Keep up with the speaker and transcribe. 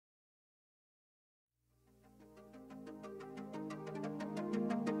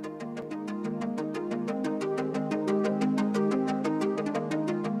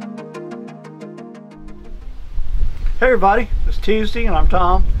Hey everybody, it's Tuesday and I'm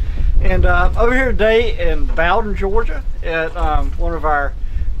Tom, and over here today in Bowden, Georgia at one of our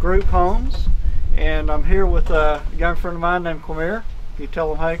group homes, and I'm here with a young friend of mine named Quamir. Can you tell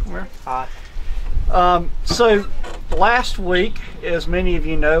them hi, Quamir? Hi. So last week, as many of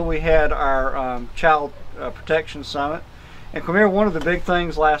you know, we had our Child Protection Summit, and Quamir, one of the big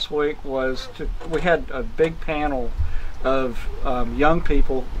things last week was we had a big panel of young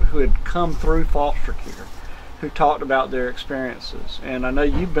people who had come through foster care, who talked about their experiences. And I know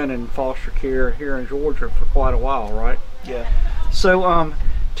you've been in foster care here in Georgia for quite a while, right? Yeah. So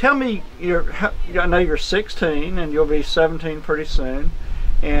tell me, I know you're 16 and you'll be 17 pretty soon,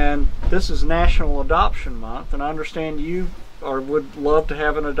 and this is National Adoption Month, and I understand you would love to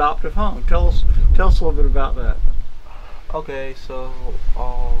have an adoptive home. Tell us a little bit about that. Okay, so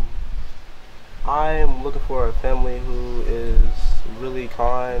I am looking for a family who is really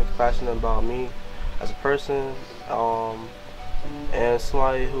kind, compassionate about me as a person, and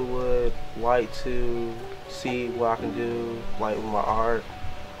somebody who would like to see what I can do, like with my art.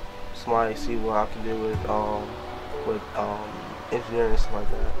 Somebody see what I can do with engineering and stuff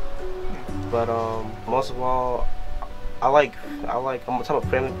like that. But most of all, I'm a type of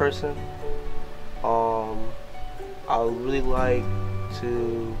family person. I really like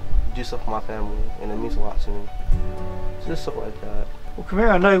to do stuff for my family, and it means a lot to me. Just stuff like that. Well, Quamir,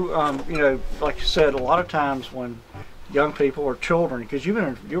 I know, like you said, a lot of times when young people or children, because you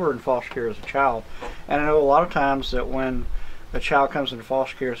were in foster care as a child, and I know a lot of times that when a child comes into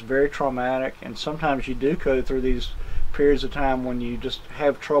foster care, it's very traumatic, and sometimes you do go through these periods of time when you just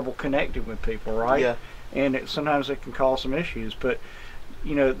have trouble connecting with people, right? Yeah. And sometimes it can cause some issues, but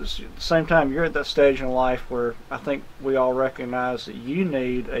at the same time, you're at that stage in life where I think we all recognize that you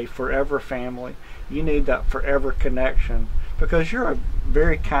need a forever family. You need that forever connection, because you're a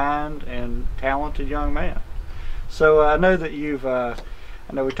very kind and talented young man. So I know that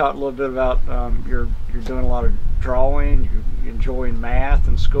I know we talked a little bit about you're doing a lot of drawing, you're enjoying math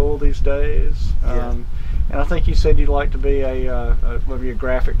in school these days. Yeah. And I think you said you'd like to be maybe a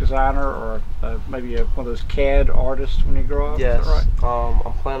graphic designer or maybe one of those CAD artists when you grow up. Yes. Is that right?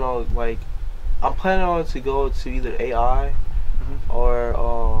 I'm planning on to go to either AI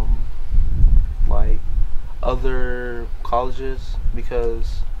or like other colleges,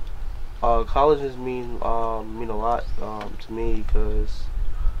 because colleges mean a lot to me because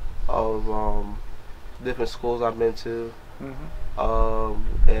of different schools I've been to.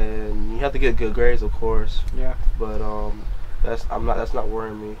 And you have to get good grades, of course. Yeah. But that's not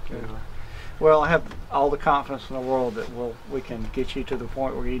worrying me. Yeah. Well, I have all the confidence in the world that we can get you to the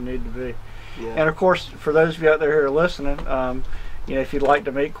point where you need to be. Yeah. And of course, for those of you out there who are listening, if you'd like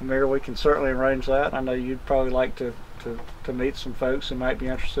to meet Quamir, we can certainly arrange that. I know you'd probably like to meet some folks who might be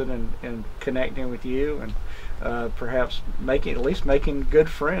interested in connecting with you, and perhaps at least making good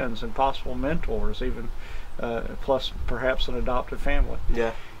friends and possible mentors, even plus perhaps an adoptive family.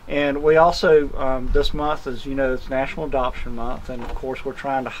 Yeah. And we also, this month, as you know, it's National Adoption Month, and of course we're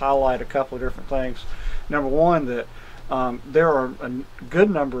trying to highlight a couple of different things. Number one, that there are a good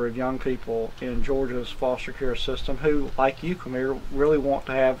number of young people in Georgia's foster care system who, like you, Quamir, really want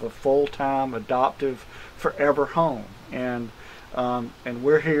to have a full-time adoptive forever home, and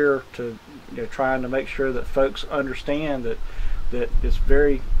we're here to trying to make sure that folks understand that it's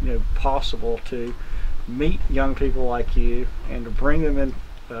very possible to meet young people like you and to bring them in,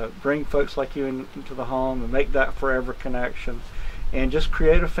 bring folks like you into the home and make that forever connection and just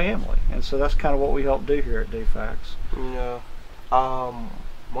create a family. And so that's kind of what we help do here at DFCS. Yeah.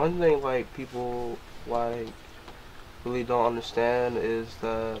 One thing people really don't understand is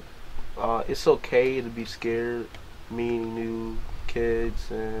that it's okay to be scared meeting new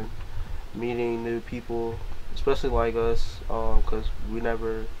kids and meeting new people, especially like us, because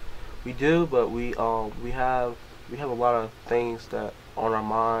we do, but we have a lot of things that on our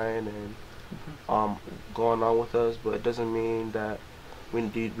mind and going on with us, but it doesn't mean that we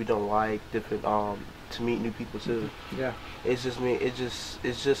don't like different to meet new people too. Yeah. It's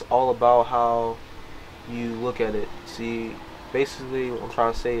just all about how you look at it. See, basically what I'm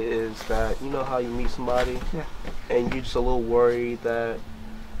trying to say is that how you meet somebody, and you're just a little worried that,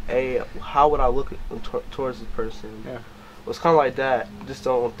 hey, how would I look towards this person? Yeah. Well, it's kind of like that. Just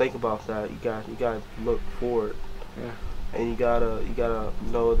don't think about that. You gotta look forward. Yeah. And you gotta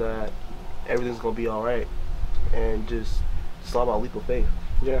know that everything's gonna be all right, and it's all about leap of faith.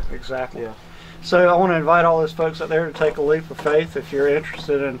 Yeah, exactly. Yeah. So I want to invite all those folks out there to take a leap of faith if you're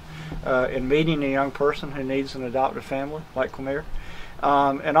interested in meeting a young person who needs an adoptive family like Quamir.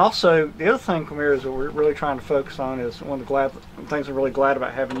 And also, the other thing, Quamir, is that we're really trying to focus on is one of the things I'm really glad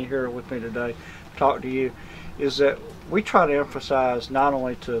about having you here with me today, to talk to you, is that we try to emphasize not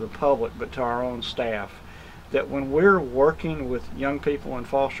only to the public but to our own staff that when we're working with young people in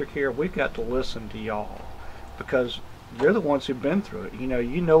foster care, we've got to listen to y'all, because you're the ones who've been through it. You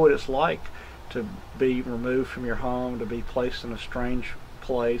know what it's like to be removed from your home, to be placed in a strange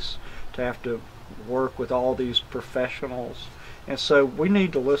place, to have to work with all these professionals. And so we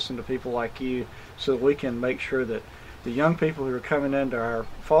need to listen to people like you so that we can make sure that the young people who are coming into our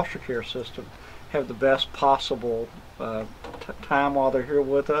foster care system have the best possible time while they're here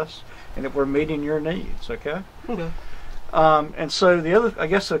with us, and that we're meeting your needs. Okay. Okay. And so I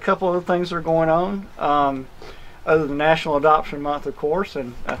guess a couple of things that are going on, other than National Adoption Month, of course,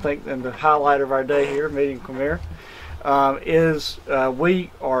 and I think and the highlight of our day here, meeting Khmer, is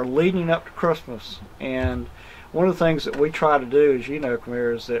we are leading up to Christmas. And one of the things that we try to do, as you know,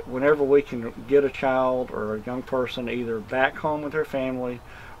 Khmer, is that whenever we can get a child or a young person either back home with their family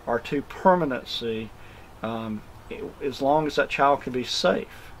or to permanency, as long as that child can be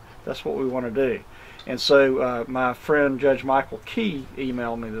safe, that's what we want to do. And so my friend Judge Michael Key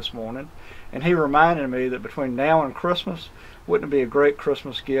emailed me this morning, and he reminded me that between now and Christmas, wouldn't it be a great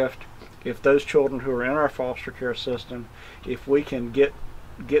Christmas gift if those children who are in our foster care system, if we can get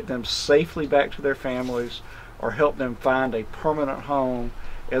them safely back to their families or help them find a permanent home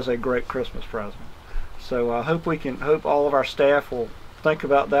as a great Christmas present. So I hope all of our staff will think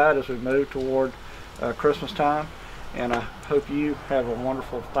about that as we move toward Christmas time, and I hope you have a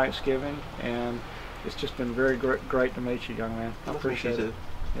wonderful Thanksgiving. And it's just been very great to meet you, young man. I appreciate it.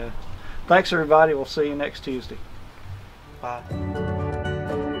 Yeah. Thanks, everybody. We'll see you next Tuesday. Bye.